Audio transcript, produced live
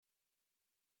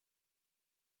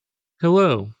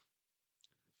Hello,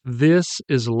 this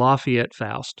is Lafayette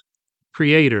Faust,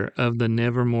 creator of the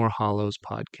Nevermore Hollows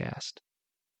podcast.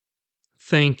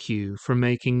 Thank you for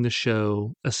making the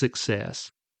show a success.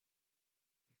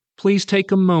 Please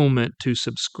take a moment to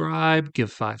subscribe,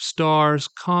 give 5 stars,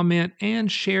 comment,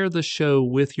 and share the show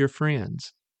with your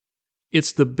friends.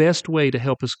 It's the best way to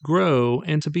help us grow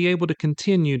and to be able to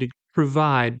continue to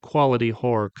provide quality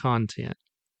horror content.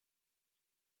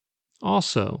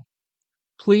 Also,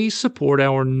 please support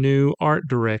our new art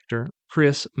director,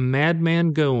 Chris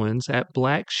Madman Goins at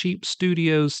Black Sheep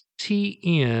Studios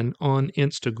TN on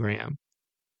Instagram.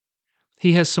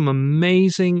 He has some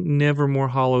amazing Nevermore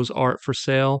Hollows art for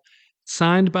sale,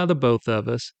 signed by the both of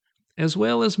us, as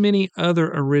well as many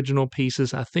other original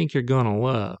pieces I think you're going to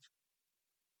love.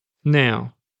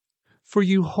 Now, for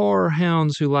you horror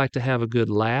hounds who like to have a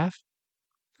good laugh,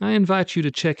 I invite you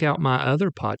to check out my other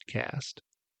podcast.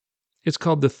 It's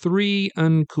called The 3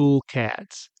 Uncool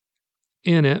Cats.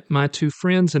 In it, my 2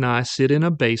 friends and I sit in a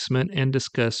basement and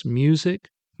discuss music,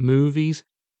 movies,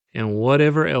 and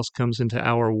whatever else comes into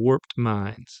our warped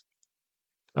minds.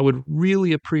 I would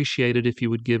really appreciate it if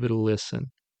you would give it a listen.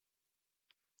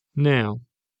 Now,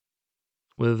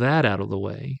 with that out of the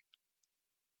way,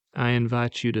 I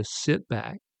invite you to sit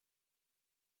back,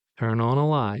 turn on a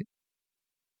light,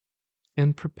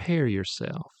 and prepare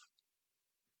yourself.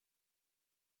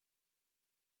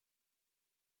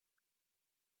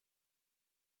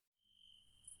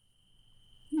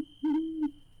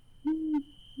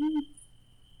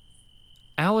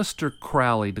 Aleister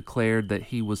Crowley declared that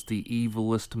he was the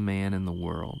evilest man in the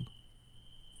world.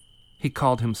 He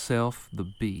called himself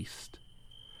the Beast.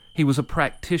 He was a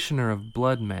practitioner of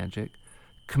blood magic,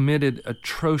 committed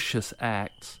atrocious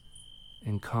acts,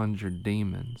 and conjured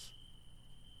demons.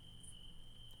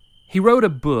 He wrote a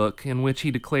book in which he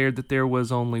declared that there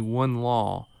was only one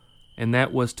law, and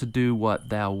that was to do what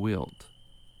thou wilt.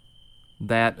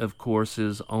 That, of course,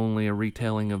 is only a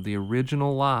retelling of the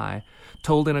original lie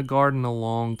told in a garden a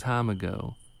long time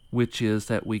ago, which is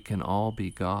that we can all be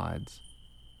gods,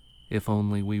 if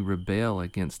only we rebel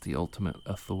against the ultimate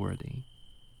authority.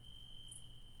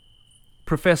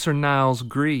 Professor Niles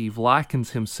Grieve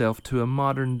likens himself to a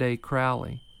modern-day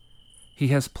Crowley. He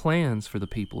has plans for the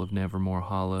people of Nevermore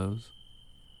Hollows.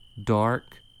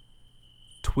 Dark,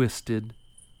 twisted,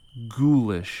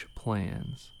 ghoulish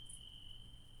plans.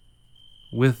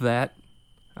 With that,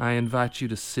 I invite you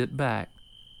to sit back,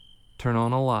 turn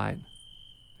on a light,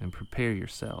 and prepare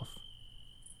yourself.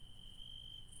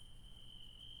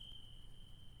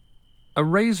 A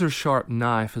razor-sharp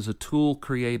knife is a tool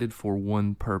created for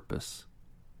one purpose,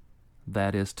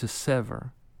 that is to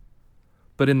sever.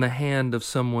 But in the hand of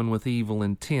someone with evil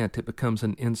intent, it becomes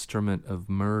an instrument of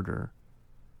murder.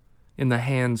 In the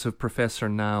hands of Professor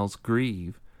Niles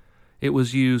Grieve, it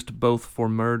was used both for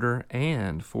murder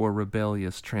and for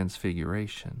rebellious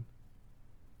transfiguration.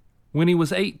 When he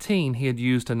was 18, he had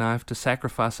used a knife to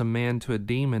sacrifice a man to a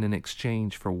demon in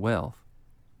exchange for wealth.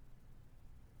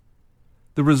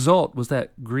 The result was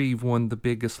that Grieve won the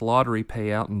biggest lottery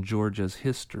payout in Georgia's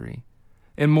history.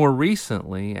 And more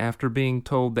recently, after being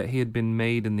told that he had been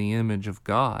made in the image of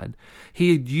God,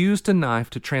 he had used a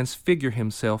knife to transfigure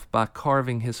himself by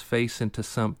carving his face into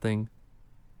something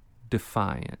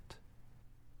defiant.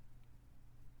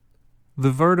 The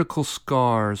vertical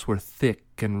scars were thick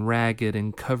and ragged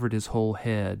and covered his whole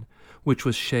head, which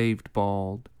was shaved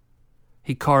bald.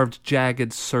 He carved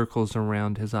jagged circles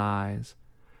around his eyes.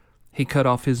 He cut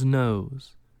off his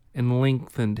nose and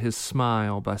lengthened his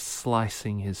smile by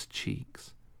slicing his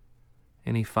cheeks.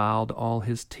 And he filed all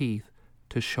his teeth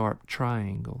to sharp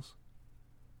triangles.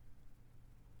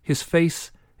 His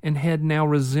face and head now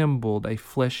resembled a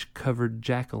flesh-covered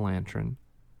jack-o'-lantern.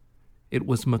 It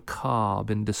was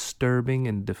macabre and disturbing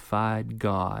and defied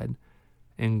God,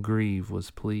 and Grieve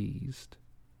was pleased.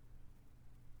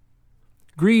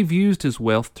 Grieve used his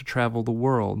wealth to travel the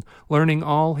world, learning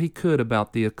all he could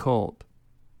about the occult.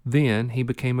 Then he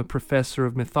became a professor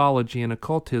of mythology and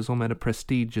occultism at a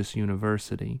prestigious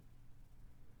university.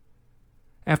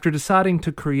 After deciding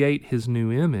to create his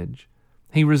new image,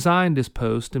 he resigned his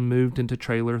post and moved into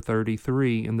Trailer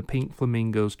 33 in the Pink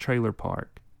Flamingos trailer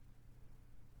park.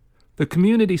 The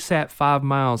community sat 5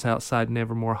 miles outside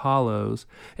Nevermore Hollows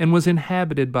and was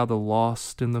inhabited by the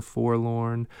lost and the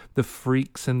forlorn, the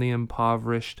freaks and the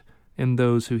impoverished, and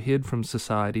those who hid from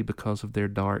society because of their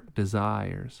dark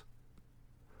desires.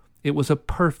 It was a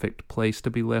perfect place to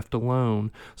be left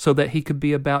alone so that he could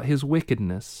be about his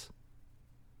wickedness,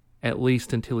 at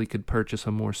least until he could purchase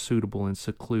a more suitable and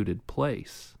secluded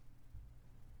place.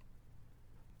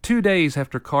 2 days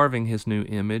after carving his new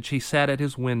image, he sat at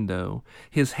his window,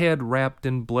 his head wrapped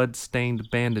in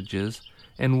blood-stained bandages,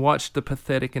 and watched the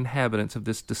pathetic inhabitants of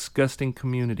this disgusting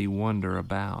community wander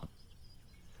about.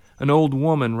 An old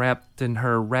woman wrapped in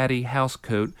her ratty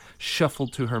housecoat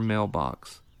shuffled to her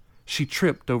mailbox. She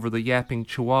tripped over the yapping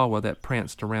chihuahua that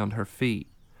pranced around her feet.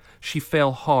 She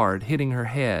fell hard, hitting her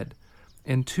head,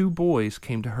 and 2 boys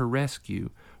came to her rescue,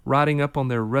 riding up on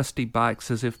their rusty bikes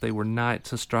as if they were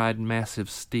knights astride massive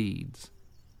steeds.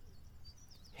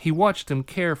 He watched them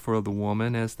care for the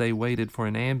woman as they waited for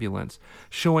an ambulance,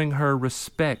 showing her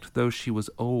respect though she was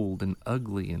old and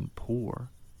ugly and poor.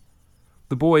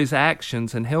 The boys'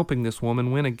 actions in helping this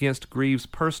woman went against Greaves'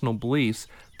 personal beliefs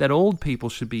that old people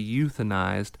should be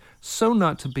euthanized so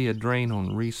not to be a drain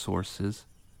on resources,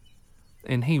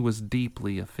 and he was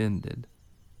deeply offended.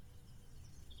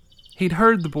 He'd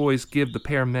heard the boys give the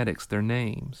paramedics their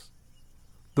names.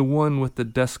 The one with the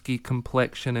dusky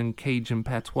complexion and Cajun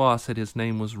patois said his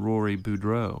name was Rory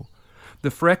Boudreau. The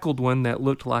freckled one that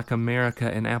looked like America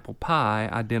and apple pie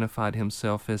identified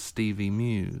himself as Stevie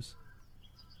Muse.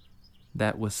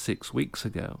 That was 6 weeks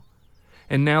ago.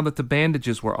 And now that the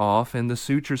bandages were off and the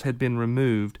sutures had been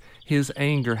removed, his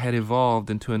anger had evolved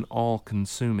into an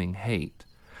all-consuming hate.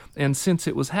 And since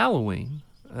it was Halloween,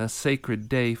 a sacred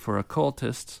day for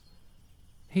occultists,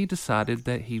 he decided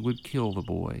that he would kill the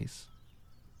boys.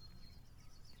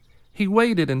 He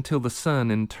waited until the sun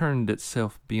interned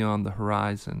itself beyond the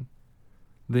horizon.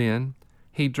 Then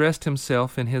he dressed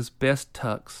himself in his best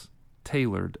tux,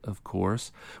 tailored, of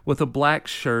course, with a black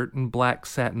shirt and black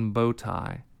satin bow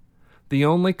tie. The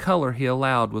only color he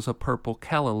allowed was a purple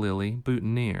calla lily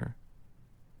boutonniere.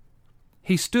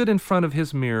 He stood in front of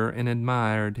his mirror and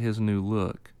admired his new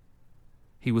look.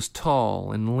 He was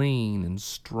tall and lean and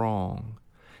strong.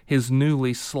 His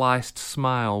newly sliced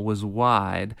smile was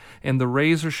wide, and the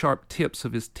razor-sharp tips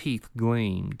of his teeth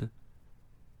gleamed.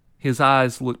 His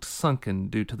eyes looked sunken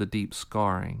due to the deep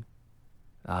scarring.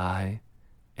 "I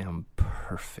am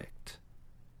perfect,"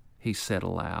 he said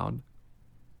aloud.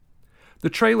 The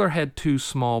trailer had 2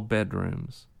 small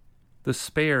bedrooms. The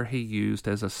spare he used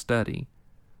as a study.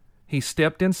 He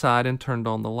stepped inside and turned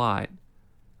on the light.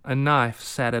 A knife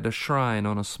sat at a shrine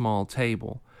on a small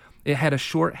table. It had a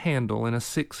short handle and a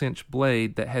 6-inch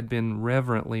blade that had been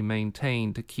reverently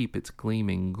maintained to keep its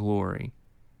gleaming glory.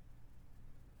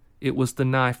 It was the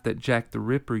knife that Jack the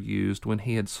Ripper used when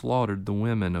he had slaughtered the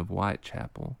women of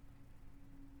Whitechapel.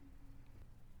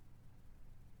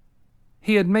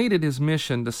 He had made it his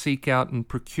mission to seek out and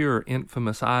procure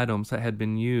infamous items that had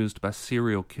been used by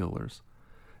serial killers,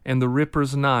 and the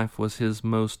Ripper's knife was his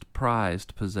most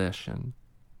prized possession.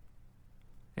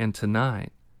 And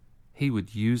tonight, he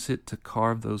would use it to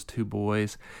carve those 2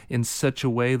 boys in such a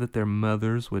way that their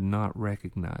mothers would not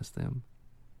recognize them.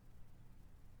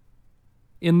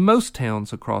 In most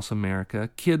towns across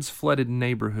America, kids flooded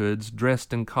neighborhoods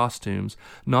dressed in costumes,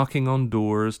 knocking on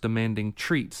doors, demanding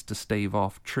treats to stave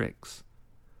off tricks.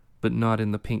 But not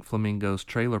in the Pink Flamingo's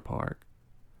trailer park.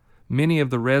 Many of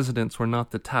the residents were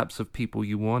not the types of people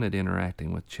you wanted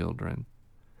interacting with children.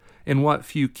 And what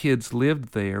few kids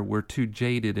lived there were too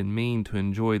jaded and mean to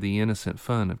enjoy the innocent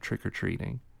fun of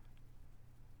trick-or-treating.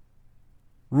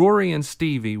 Rory and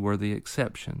Stevie were the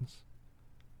exceptions.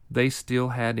 They still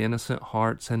had innocent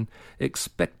hearts and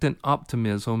expectant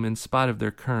optimism in spite of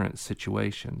their current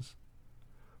situations.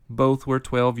 Both were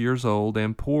 12 years old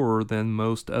and poorer than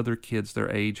most other kids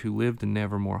their age who lived in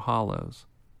Nevermore Hollows.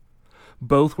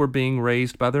 Both were being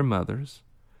raised by their mothers.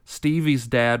 Stevie's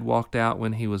dad walked out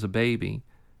when he was a baby,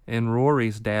 and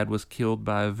Rory's dad was killed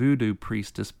by a voodoo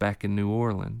priestess back in New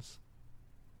Orleans.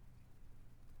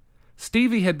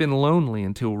 Stevie had been lonely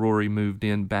until Rory moved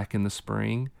in back in the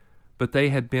spring, but they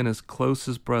had been as close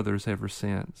as brothers ever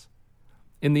since.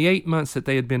 In the 8 months that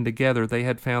they had been together, they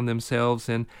had found themselves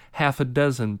in 6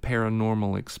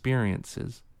 paranormal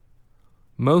experiences,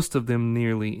 most of them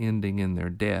nearly ending in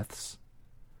their deaths.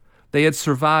 They had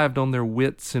survived on their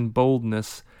wits and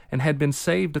boldness and had been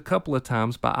saved a couple of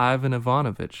times by Ivan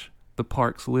Ivanovich, the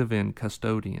park's live-in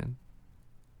custodian.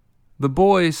 The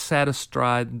boys sat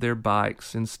astride their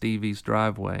bikes in Stevie's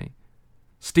driveway.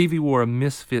 Stevie wore a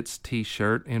Misfits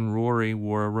t-shirt and Rory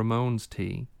wore a Ramones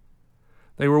tee.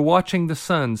 They were watching the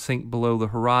sun sink below the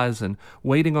horizon,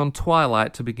 waiting on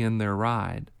twilight to begin their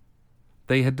ride.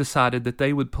 They had decided that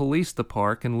they would police the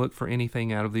park and look for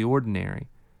anything out of the ordinary.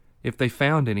 If they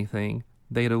found anything,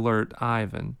 they'd alert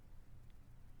Ivan.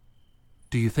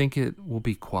 "Do you think it will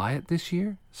be quiet this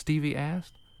year?" Stevie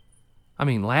asked. "I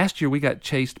mean, last year we got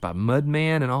chased by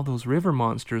Mudman and all those river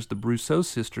monsters the Brousseau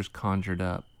sisters conjured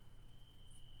up."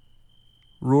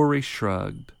 Rory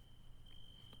shrugged.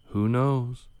 "Who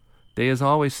knows? There is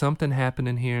always something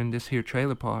happening here in this here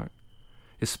trailer park,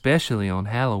 especially on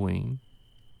Halloween.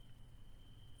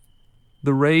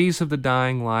 The rays of the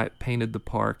dying light painted the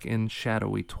park in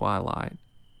shadowy twilight.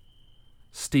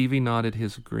 Stevie nodded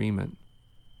his agreement.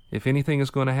 If anything is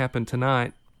going to happen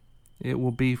tonight, it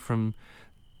will be from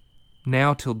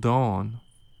now till dawn.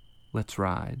 Let's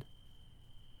ride.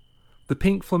 The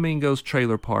Pink Flamingos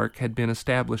trailer park had been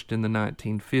established in the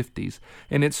 1950s,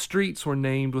 and its streets were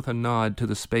named with a nod to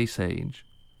the space age.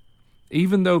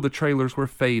 Even though the trailers were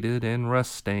faded and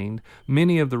rust-stained,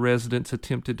 many of the residents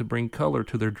attempted to bring color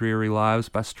to their dreary lives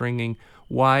by stringing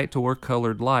white or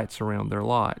colored lights around their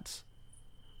lots.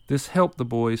 This helped the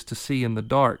boys to see in the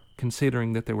dark,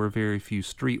 considering that there were very few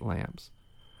street lamps.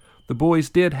 The boys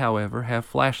did, however, have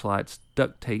flashlights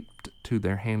duct-taped to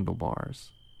their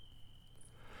handlebars.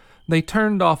 They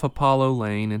turned off Apollo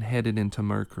Lane and headed into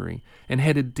Mercury, and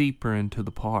headed deeper into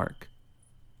the park.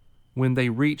 When they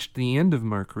reached the end of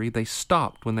Mercury, they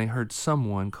stopped when they heard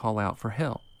someone call out for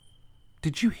help.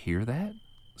 "Did you hear that?"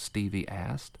 Stevie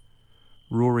asked.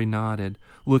 Rory nodded,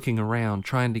 looking around,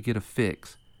 trying to get a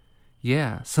fix.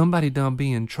 "Yeah, somebody done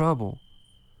be in trouble."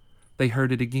 They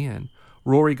heard it again.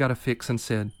 Rory got a fix and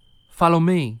said, "Follow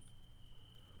me."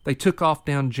 They took off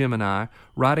down Gemini,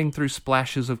 riding through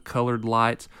splashes of colored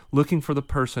lights, looking for the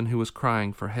person who was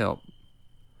crying for help.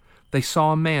 They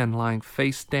saw a man lying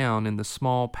face down in the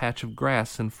small patch of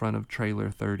grass in front of Trailer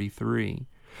 33.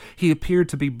 He appeared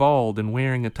to be bald and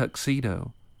wearing a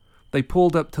tuxedo. They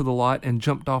pulled up to the lot and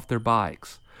jumped off their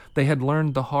bikes. They had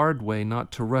learned the hard way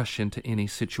not to rush into any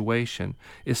situation,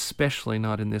 especially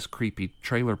not in this creepy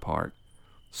trailer park.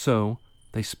 So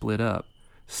they split up.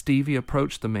 Stevie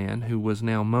approached the man, who was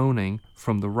now moaning,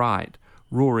 from the right.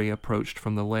 Rory approached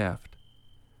from the left.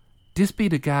 "Dis be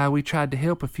the guy we tried to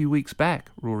help a few weeks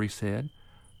back," Rory said.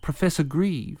 "Professor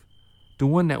Grieve, the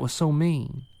one that was so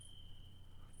mean."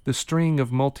 The string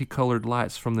of multicolored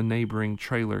lights from the neighboring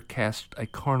trailer cast a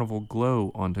carnival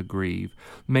glow onto Grieve,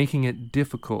 making it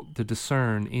difficult to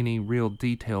discern any real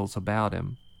details about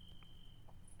him.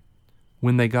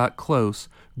 When they got close,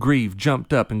 Grieve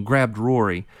jumped up and grabbed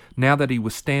Rory. Now that he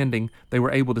was standing, they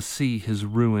were able to see his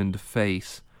ruined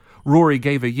face. Rory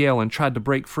gave a yell and tried to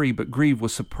break free, but Grieve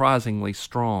was surprisingly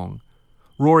strong.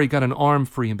 Rory got an arm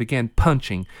free and began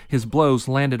punching. His blows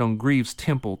landed on Grieve's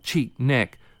temple, cheek,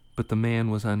 neck, but the man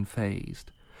was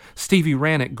unfazed. Stevie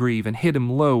ran at Grieve and hit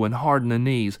him low and hard in the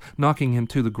knees, knocking him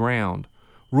to the ground.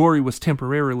 Rory was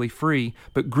temporarily free,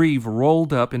 but Grieve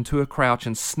rolled up into a crouch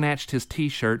and snatched his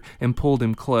t-shirt and pulled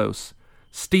him close.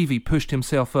 Stevie pushed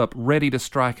himself up, ready to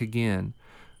strike again.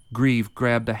 Grieve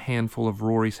grabbed a handful of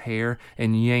Rory's hair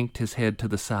and yanked his head to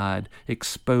the side,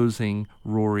 exposing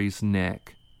Rory's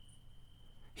neck.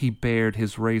 He bared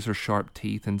his razor-sharp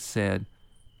teeth and said,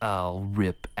 "I'll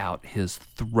rip out his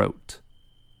throat."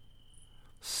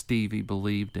 Stevie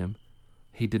believed him.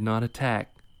 He did not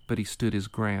attack, but he stood his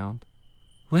ground.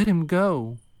 "Let him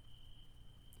go."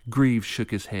 Grieve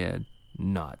shook his head.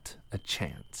 "Not a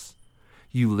chance.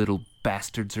 You little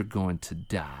bastards are going to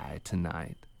die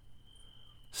tonight."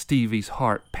 Stevie's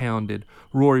heart pounded.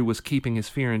 Rory was keeping his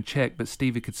fear in check, but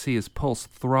Stevie could see his pulse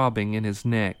throbbing in his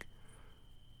neck.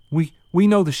 We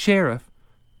know the sheriff,"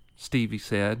 Stevie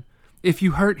said. "If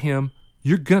you hurt him,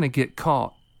 you're gonna get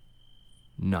caught."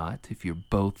 "Not if you're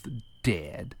both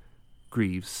dead,"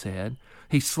 Grieve said.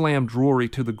 He slammed Rory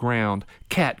to the ground,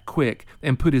 cat quick,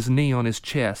 and put his knee on his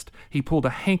chest. He pulled a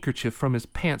handkerchief from his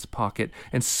pants pocket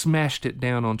and smashed it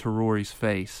down onto Rory's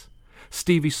face.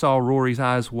 Stevie saw Rory's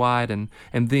eyes widen,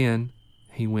 and then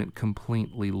he went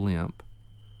completely limp.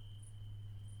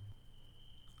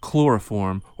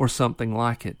 Chloroform, or something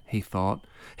like it, he thought.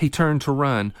 He turned to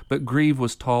run, but Grieve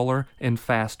was taller and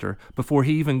faster. Before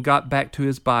he even got back to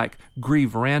his bike,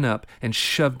 Grieve ran up and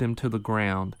shoved him to the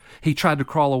ground. He tried to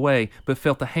crawl away, but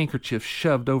felt the handkerchief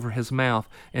shoved over his mouth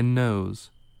and nose,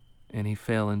 and he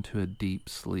fell into a deep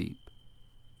sleep.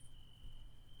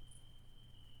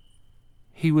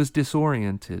 He was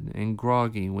disoriented and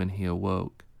groggy when he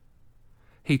awoke.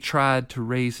 He tried to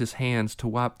raise his hands to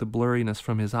wipe the blurriness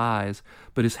from his eyes,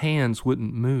 but his hands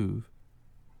wouldn't move.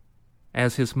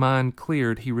 As his mind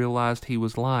cleared, he realized he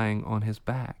was lying on his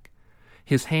back.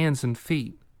 His hands and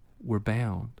feet were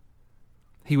bound.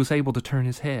 He was able to turn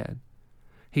his head.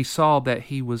 He saw that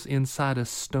he was inside a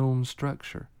stone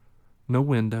structure. No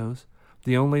windows.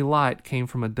 The only light came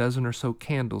from a dozen or so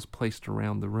candles placed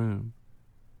around the room.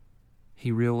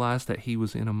 He realized that he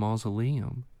was in a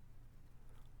mausoleum.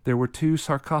 There were 2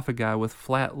 sarcophagi with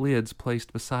flat lids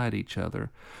placed beside each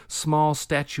other. Small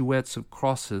statuettes of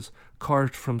crosses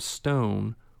carved from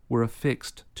stone were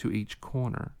affixed to each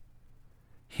corner.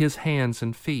 His hands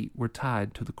and feet were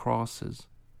tied to the crosses.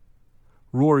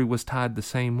 Rory was tied the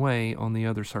same way on the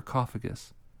other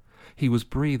sarcophagus. He was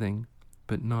breathing,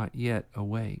 but not yet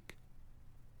awake.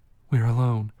 "We're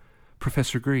alone.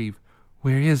 Professor Grieve,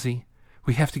 where is he?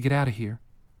 We have to get out of here."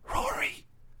 "Rory,"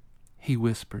 he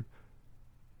whispered.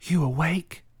 "You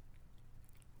awake?"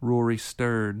 Rory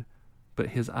stirred, but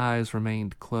his eyes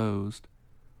remained closed.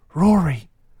 "Rory,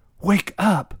 wake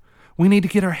up! We need to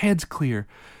get our heads clear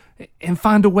and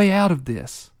find a way out of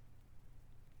this."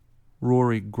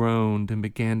 Rory groaned and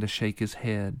began to shake his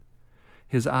head.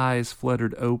 His eyes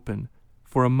fluttered open.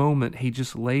 For a moment he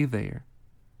just lay there.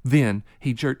 Then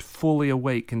he jerked fully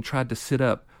awake and tried to sit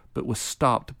up, but was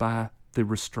stopped by the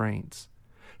restraints.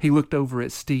 He looked over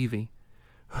at Stevie.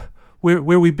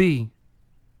 Where we be?"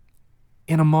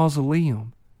 "In a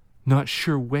mausoleum. Not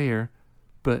sure where,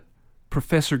 but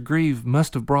Professor Grieve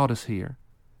must have brought us here."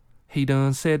 "He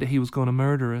done said that he was going to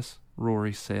murder us,"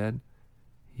 Rory said.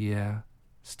 "Yeah,"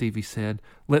 Stevie said.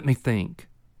 "Let me think."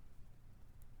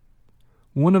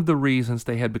 One of the reasons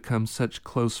they had become such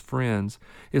close friends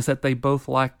is that they both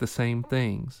liked the same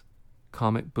things: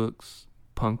 comic books,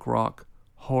 punk rock,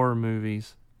 horror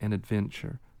movies, and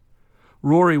adventure.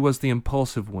 Rory was the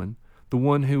impulsive one, the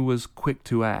one who was quick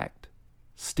to act.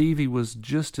 Stevie was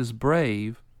just as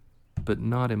brave, but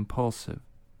not impulsive.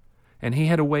 And he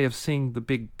had a way of seeing the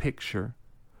big picture.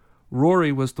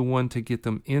 Rory was the one to get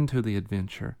them into the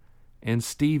adventure, and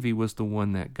Stevie was the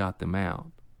one that got them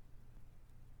out.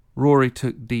 Rory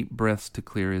took deep breaths to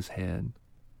clear his head.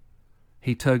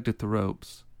 He tugged at the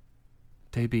ropes.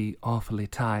 "They be awfully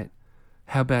tight.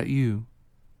 How about you?"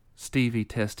 Stevie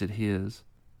tested his.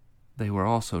 They were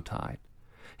also tight.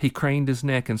 He craned his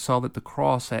neck and saw that the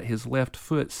cross at his left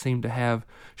foot seemed to have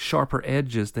sharper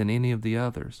edges than any of the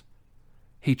others.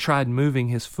 He tried moving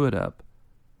his foot up.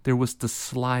 There was the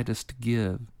slightest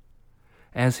give.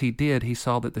 As he did, he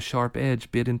saw that the sharp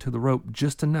edge bit into the rope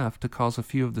just enough to cause a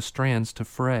few of the strands to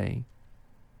fray.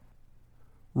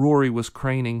 Rory was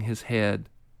craning his head,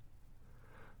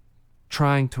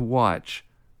 trying to watch.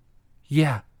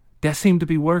 "Yeah, that seemed to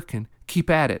be working. Keep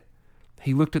at it."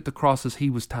 He looked at the crosses he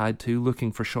was tied to,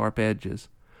 looking for sharp edges.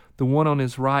 The one on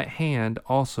his right hand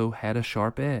also had a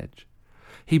sharp edge.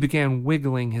 He began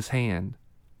wiggling his hand.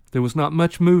 There was not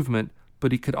much movement,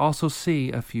 but he could also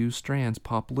see a few strands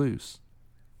pop loose.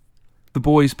 The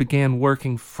boys began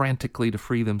working frantically to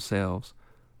free themselves.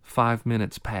 5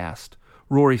 minutes passed.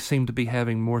 Rory seemed to be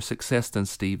having more success than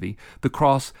Stevie. The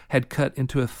cross had cut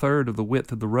into a third of the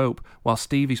width of the rope, while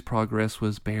Stevie's progress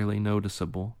was barely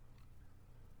noticeable.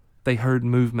 They heard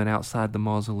movement outside the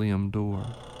mausoleum door.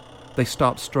 They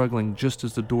stopped struggling just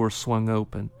as the door swung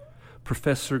open.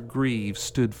 Professor Grieve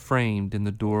stood framed in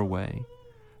the doorway.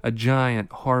 A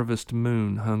giant harvest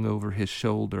moon hung over his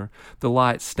shoulder, the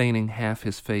light staining half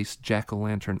his face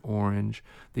jack-o'-lantern orange,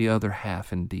 the other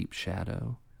half in deep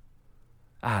shadow.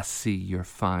 "I see you're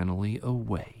finally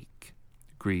awake,"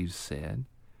 Grieve said.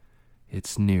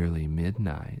 "It's nearly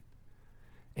midnight,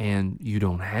 and you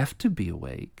don't have to be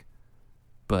awake,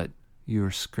 but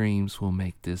your screams will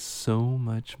make this so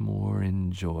much more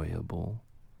enjoyable."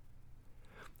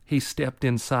 He stepped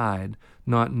inside,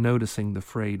 not noticing the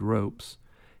frayed ropes.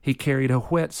 He carried a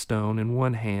whetstone in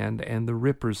one hand and the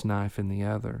ripper's knife in the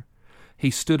other.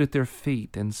 He stood at their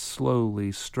feet and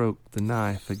slowly stroked the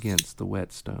knife against the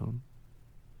whetstone.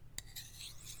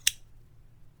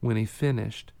 When he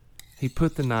finished, he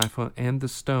put the knife and the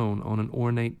stone on an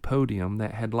ornate podium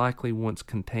that had likely once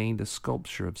contained a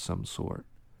sculpture of some sort.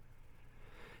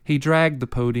 He dragged the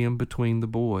podium between the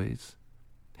boys.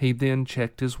 He then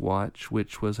checked his watch,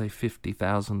 which was a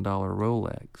 $50,000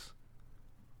 Rolex.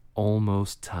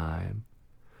 "Almost time.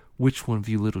 Which one of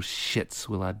you little shits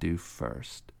will I do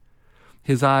first?"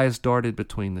 His eyes darted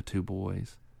between the two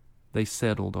boys. They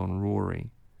settled on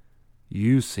Rory.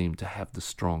 "You seem to have the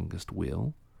strongest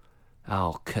will.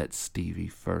 I'll cut Stevie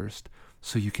first,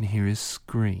 so you can hear his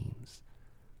screams.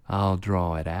 I'll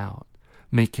draw it out,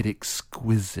 make it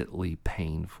exquisitely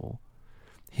painful.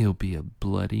 He'll be a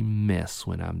bloody mess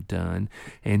when I'm done,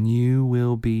 and you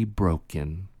will be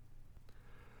broken."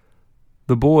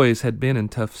 The boys had been in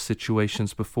tough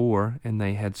situations before, and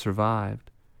they had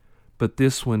survived. But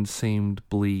this one seemed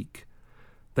bleak.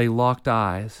 They locked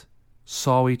eyes,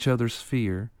 saw each other's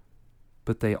fear,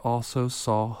 but they also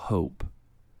saw hope.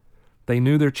 They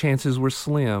knew their chances were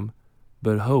slim,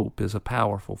 but hope is a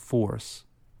powerful force.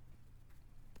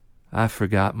 "I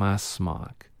forgot my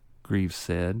smock," Grieve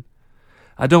said.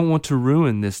 "I don't want to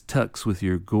ruin this tux with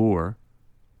your gore.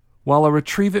 While I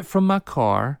retrieve it from my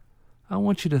car, I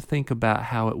want you to think about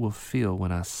how it will feel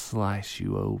when I slice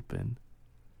you open."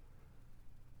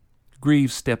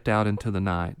 Greaves stepped out into the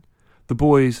night. The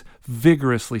boys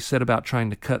vigorously set about trying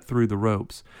to cut through the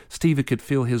ropes. Stevie could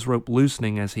feel his rope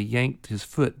loosening as he yanked his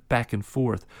foot back and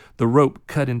forth. The rope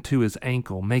cut into his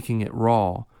ankle, making it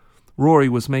raw. Rory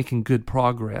was making good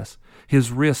progress.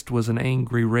 His wrist was an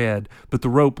angry red, but the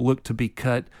rope looked to be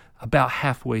cut about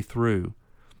halfway through.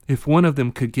 If one of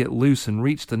them could get loose and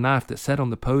reach the knife that sat on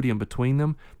the podium between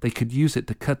them, they could use it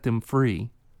to cut them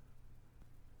free.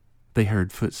 They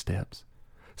heard footsteps.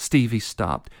 Stevie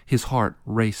stopped, his heart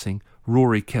racing.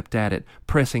 Rory kept at it,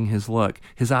 pressing his luck,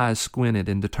 his eyes squinted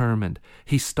and determined.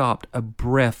 He stopped a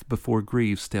breath before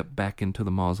Greaves stepped back into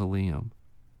the mausoleum.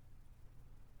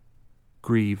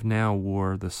 Greaves now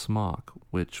wore the smock,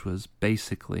 which was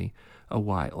basically a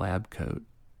white lab coat.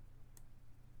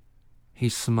 He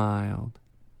smiled.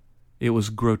 It was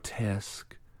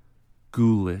grotesque,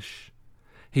 ghoulish.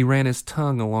 He ran his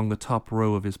tongue along the top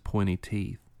row of his pointy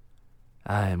teeth.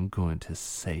 I am going to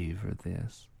savor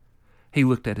this. He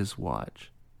looked at his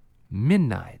watch.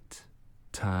 Midnight.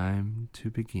 Time to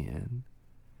begin.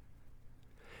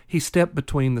 He stepped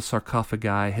between the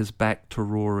sarcophagi, his back to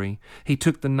Rory. He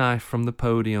took the knife from the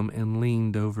podium and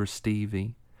leaned over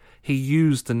Stevie. He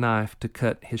used the knife to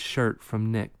cut his shirt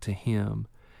from neck to hem.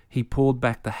 He pulled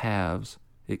back the halves,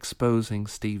 exposing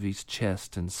Stevie's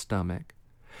chest and stomach.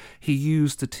 He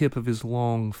used the tip of his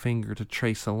long finger to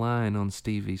trace a line on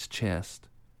Stevie's chest.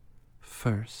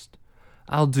 First,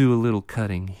 I'll do a little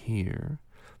cutting here,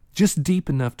 just deep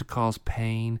enough to cause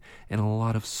pain and a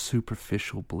lot of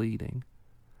superficial bleeding.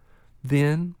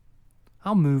 Then,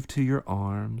 I'll move to your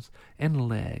arms and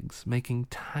legs, making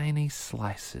tiny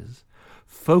slices,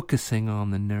 focusing on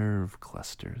the nerve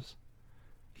clusters.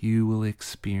 You will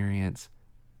experience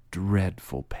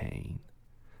dreadful pain.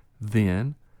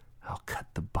 Then, I'll cut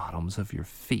the bottoms of your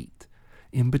feet,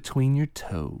 in between your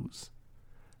toes.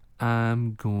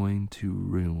 I'm going to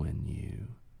ruin you.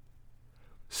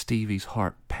 Stevie's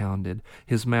heart pounded.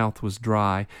 His mouth was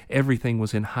dry. Everything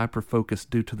was in hyperfocus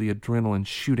due to the adrenaline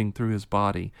shooting through his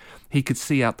body. He could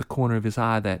see out the corner of his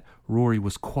eye that Rory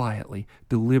was quietly,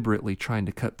 deliberately trying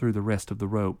to cut through the rest of the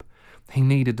rope. He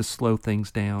needed to slow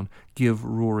things down, give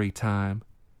Rory time.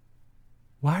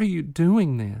 Why are you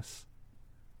doing this?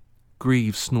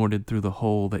 Greaves snorted through the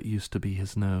hole that used to be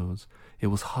his nose. It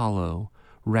was hollow,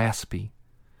 raspy.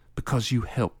 Because you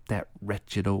helped that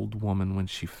wretched old woman when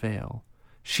she fell.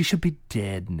 She should be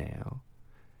dead now.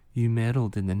 You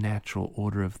meddled in the natural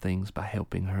order of things by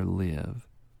helping her live.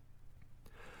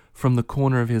 From the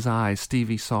corner of his eye,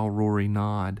 Stevie saw Rory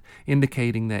nod,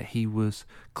 indicating that he was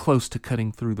close to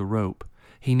cutting through the rope.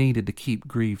 He needed to keep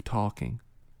Greaves talking.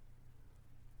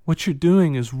 What you're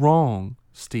doing is wrong,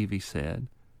 Stevie said.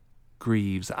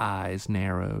 Greaves' eyes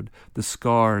narrowed, the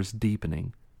scars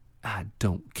deepening. I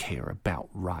don't care about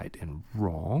right and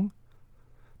wrong.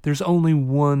 There's only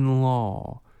one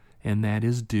law, and that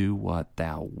is do what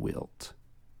thou wilt.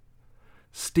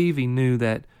 Stevie knew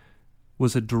that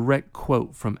was a direct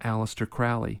quote from Aleister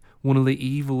Crowley, one of the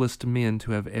evilest men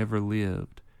to have ever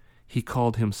lived. He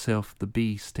called himself the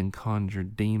Beast and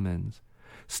conjured demons.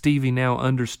 Stevie now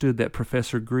understood that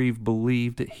Professor Greaves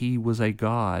believed that he was a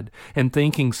god, and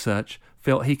thinking such,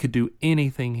 felt he could do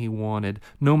anything he wanted,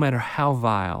 no matter how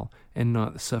vile, and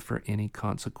not suffer any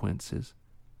consequences.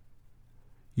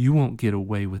 You won't get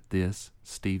away with this,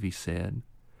 Stevie said.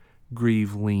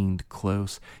 Greaves leaned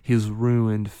close, his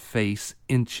ruined face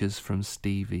inches from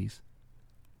Stevie's.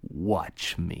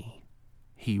 Watch me,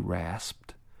 he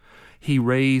rasped. He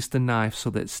raised the knife so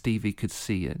that Stevie could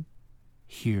see it.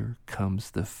 Here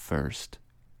comes the first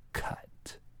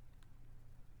cut.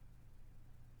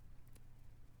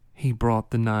 He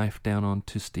brought the knife down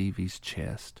onto Stevie's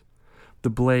chest. The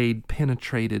blade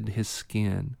penetrated his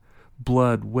skin.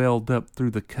 Blood welled up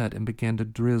through the cut and began to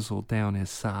drizzle down his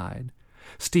side.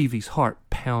 Stevie's heart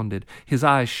pounded. His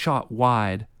eyes shot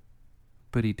wide,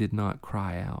 but he did not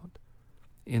cry out.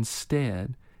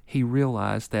 Instead, he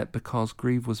realized that because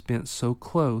Greaves was bent so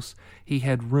close, he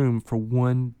had room for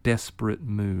one desperate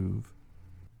move.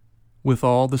 With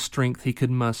all the strength he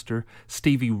could muster,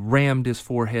 Stevie rammed his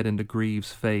forehead into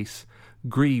Greaves' face.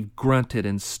 Greaves grunted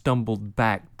and stumbled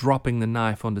back, dropping the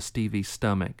knife onto Stevie's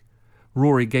stomach.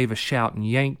 Rory gave a shout and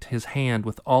yanked his hand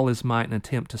with all his might in an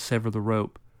attempt to sever the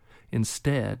rope.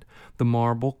 Instead, the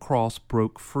marble cross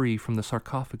broke free from the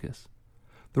sarcophagus.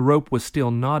 The rope was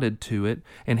still knotted to it,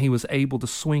 and he was able to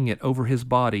swing it over his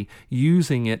body,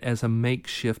 using it as a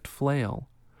makeshift flail.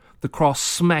 The cross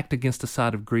smacked against the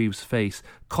side of Greaves' face,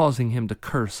 causing him to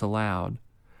curse aloud.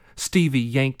 Stevie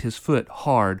yanked his foot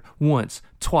hard, once,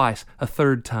 twice, a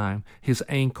third time. His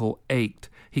ankle ached.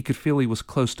 He could feel he was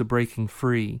close to breaking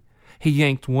free. He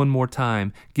yanked one more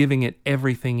time, giving it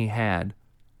everything he had.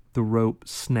 The rope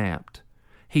snapped.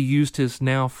 He used his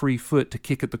now free foot to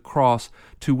kick at the cross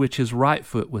to which his right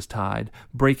foot was tied,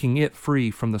 breaking it free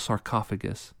from the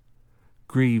sarcophagus.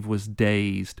 Grieve was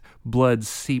dazed. Blood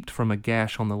seeped from a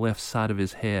gash on the left side of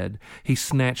his head. He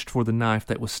snatched for the knife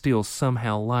that was still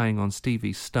somehow lying on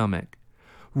Stevie's stomach.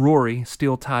 Rory,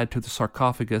 still tied to the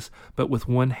sarcophagus, but with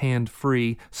one hand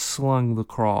free, slung the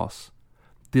cross.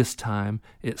 This time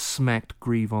it smacked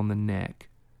Grieve on the neck.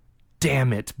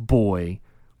 "Damn it, boy!"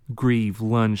 Grieve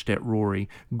lunged at Rory,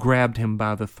 grabbed him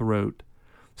by the throat.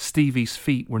 Stevie's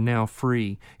feet were now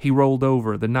free. He rolled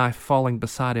over, the knife falling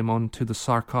beside him onto the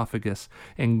sarcophagus,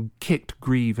 and kicked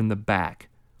Grieve in the back.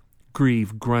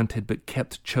 Grieve grunted but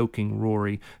kept choking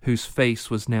Rory, whose face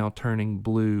was now turning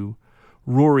blue.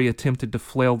 Rory attempted to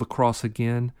flail the cross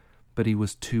again, but he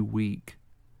was too weak.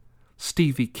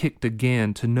 Stevie kicked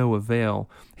again to no avail.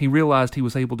 He realized he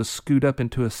was able to scoot up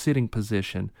into a sitting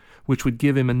position, which would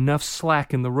give him enough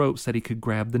slack in the ropes that he could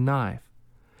grab the knife.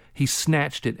 He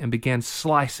snatched it and began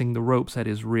slicing the ropes at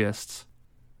his wrists.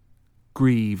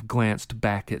 Grieve glanced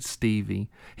back at Stevie.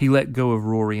 He let go of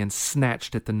Rory and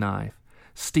snatched at the knife.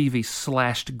 Stevie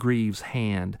slashed Grieve's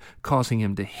hand, causing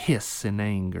him to hiss in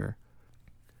anger.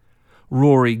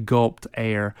 Rory gulped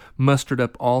air, mustered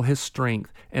up all his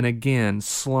strength, and again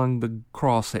slung the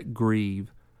cross at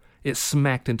Grieve. It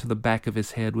smacked into the back of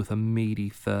his head with a meaty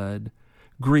thud.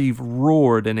 Grieve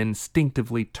roared and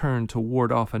instinctively turned to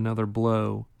ward off another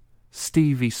blow.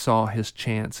 Stevie saw his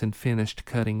chance and finished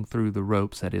cutting through the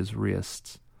ropes at his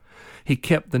wrists. He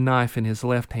kept the knife in his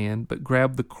left hand, but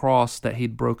grabbed the cross that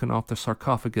he'd broken off the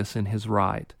sarcophagus in his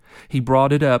right. He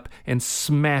brought it up and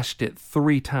smashed it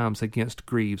 3 times against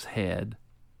Grieve's head.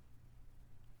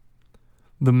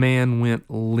 The man went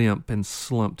limp and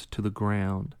slumped to the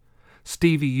ground.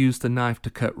 Stevie used the knife to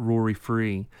cut Rory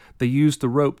free. They used the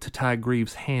rope to tie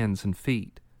Grieve's hands and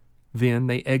feet. Then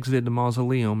they exited the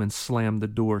mausoleum and slammed the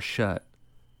door shut.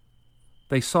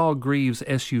 They saw Grieve's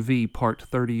SUV parked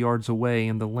 30 yards away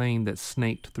in the lane that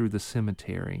snaked through the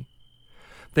cemetery.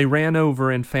 They ran over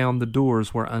and found the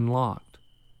doors were unlocked.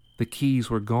 The keys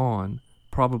were gone,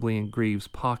 probably in Grieve's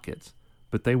pockets,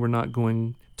 but they were not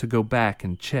going to go back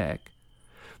and check.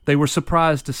 They were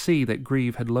surprised to see that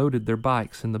Grieve had loaded their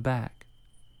bikes in the back.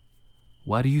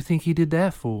 "Why do you think he did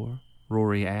that for?"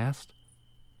 Rory asked.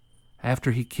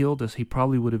 "After he killed us, he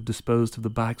probably would have disposed of the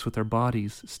bikes with our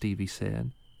bodies," Stevie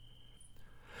said.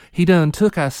 "He done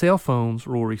took our cell phones,"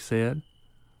 Rory said.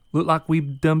 "Look like we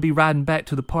done be riding back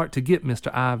to the park to get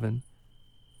Mr. Ivan."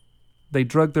 They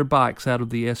dragged their bikes out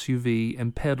of the SUV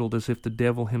and pedaled as if the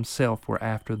devil himself were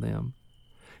after them.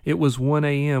 It was 1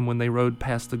 a.m. when they rode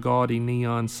past the gaudy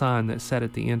neon sign that sat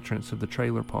at the entrance of the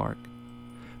trailer park.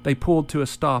 They pulled to a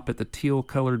stop at the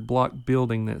teal-colored block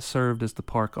building that served as the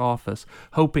park office,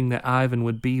 hoping that Ivan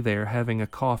would be there having a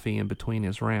coffee in between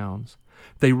his rounds.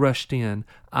 They rushed in,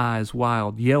 eyes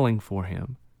wild, yelling for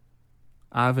him.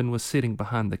 Ivan was sitting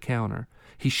behind the counter.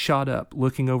 He shot up,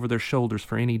 looking over their shoulders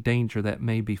for any danger that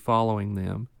may be following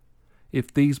them.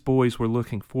 If these boys were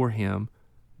looking for him,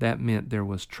 that meant there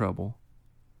was trouble.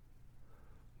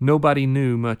 Nobody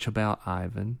knew much about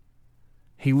Ivan.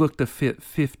 He looked a fit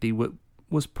 50,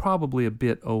 was probably a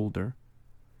bit older.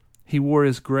 He wore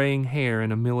his graying hair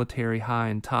in a military high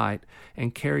and tight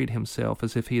and carried himself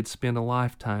as if he had spent a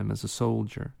lifetime as a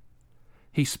soldier.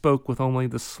 He spoke with only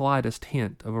the slightest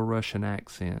hint of a Russian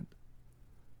accent.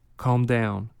 Calm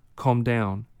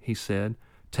down, he said.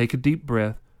 "Take a deep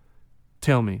breath.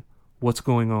 Tell me, what's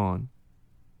going on?"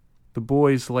 The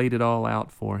boys laid it all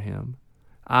out for him.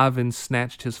 Ivan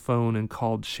snatched his phone and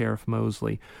called Sheriff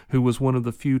Mosley, who was one of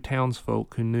the few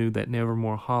townsfolk who knew that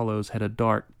Nevermore Hollows had a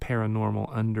dark, paranormal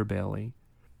underbelly.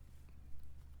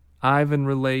 Ivan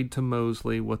relayed to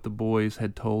Mosley what the boys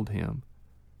had told him.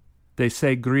 "They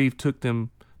say Grieve took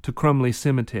them to Crumley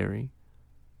Cemetery.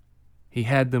 He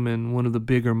had them in one of the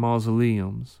bigger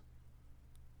mausoleums."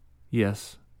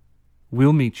 "Yes,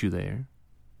 we'll meet you there."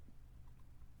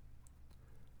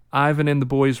 Ivan and the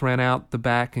boys ran out the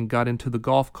back and got into the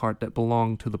golf cart that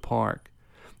belonged to the park.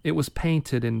 It was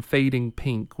painted in fading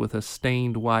pink with a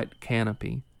stained white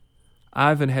canopy.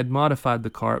 Ivan had modified the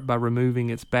cart by removing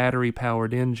its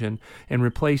battery-powered engine and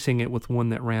replacing it with one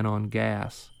that ran on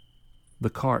gas. The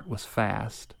cart was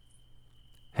fast.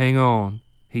 "Hang on,"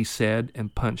 he said,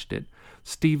 and punched it.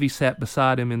 Stevie sat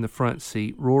beside him in the front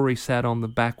seat. Rory sat on the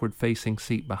backward-facing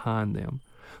seat behind them.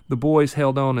 The boys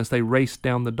held on as they raced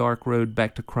down the dark road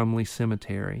back to Crumley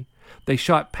Cemetery. They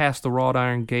shot past the wrought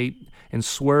iron gate and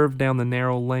swerved down the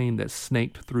narrow lane that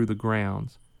snaked through the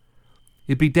grounds.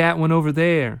 "It be dat one over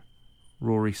there,"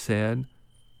 Rory said.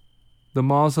 The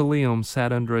mausoleum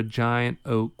sat under a giant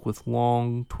oak with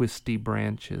long, twisty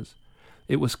branches.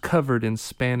 It was covered in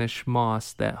Spanish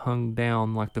moss that hung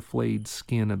down like the flayed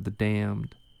skin of the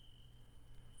damned.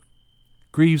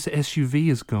 "Greaves' SUV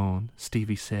is gone,"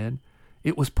 Stevie said.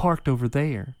 "It was parked over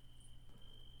there."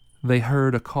 They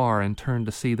heard a car and turned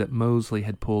to see that Mosley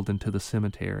had pulled into the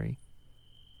cemetery.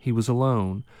 He was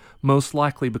alone, most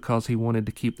likely because he wanted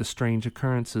to keep the strange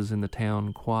occurrences in the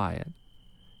town quiet.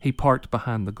 He parked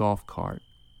behind the golf cart.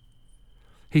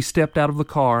 He stepped out of the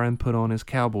car and put on his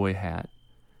cowboy hat.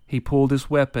 He pulled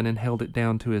his weapon and held it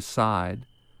down to his side.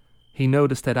 He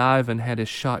noticed that Ivan had his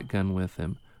shotgun with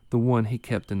him, the one he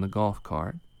kept in the golf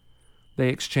cart. They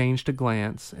exchanged a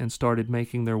glance and started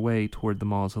making their way toward the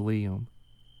mausoleum.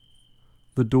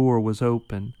 The door was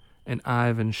open, and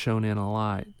Ivan shone in a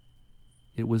light.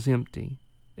 It was empty,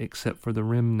 except for the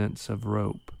remnants of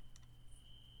rope.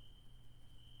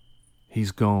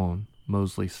 "He's gone,"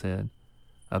 Mosley said.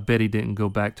 "I bet he didn't go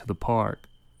back to the park."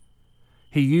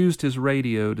 He used his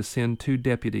radio to send 2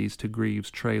 deputies to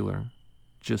Greaves' trailer,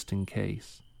 just in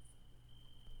case.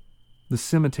 The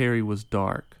cemetery was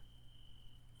dark.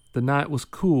 The night was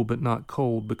cool but not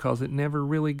cold because it never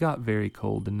really got very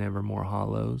cold in Nevermore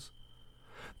Hollows.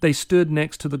 They stood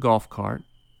next to the golf cart.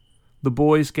 The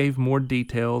boys gave more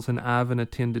details, and Ivan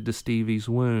attended to Stevie's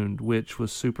wound, which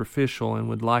was superficial and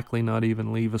would likely not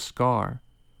even leave a scar.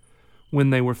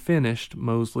 When they were finished,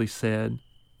 Mosley said,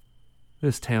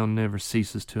 "This town never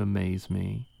ceases to amaze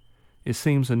me. It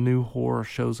seems a new horror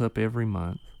shows up every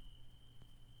month."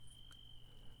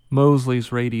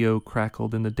 Mosley's radio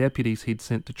crackled, and the deputies he'd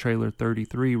sent to Trailer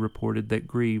 33 reported that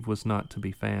Greaves was not to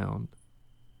be found.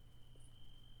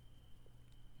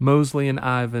 Mosley and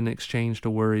Ivan exchanged a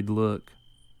worried look.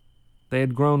 They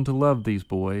had grown to love these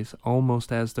boys,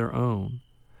 almost as their own,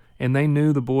 and they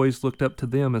knew the boys looked up to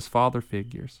them as father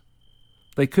figures.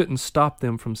 They couldn't stop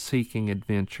them from seeking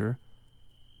adventure,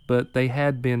 but they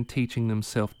had been teaching them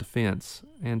self-defense,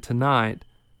 and tonight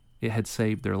it had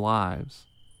saved their lives.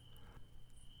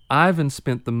 Ivan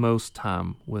spent the most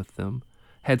time with them,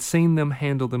 had seen them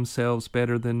handle themselves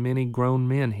better than many grown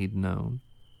men he'd known.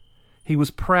 He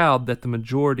was proud that the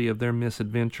majority of their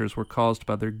misadventures were caused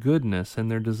by their goodness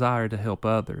and their desire to help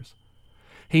others.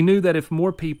 He knew that if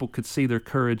more people could see their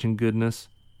courage and goodness,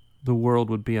 the world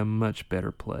would be a much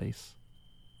better place.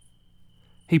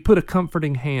 He put a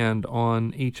comforting hand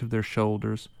on each of their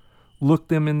shoulders, looked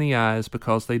them in the eyes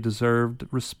because they deserved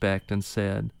respect, and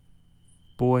said,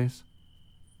 "Boys,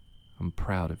 I'm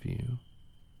proud of you."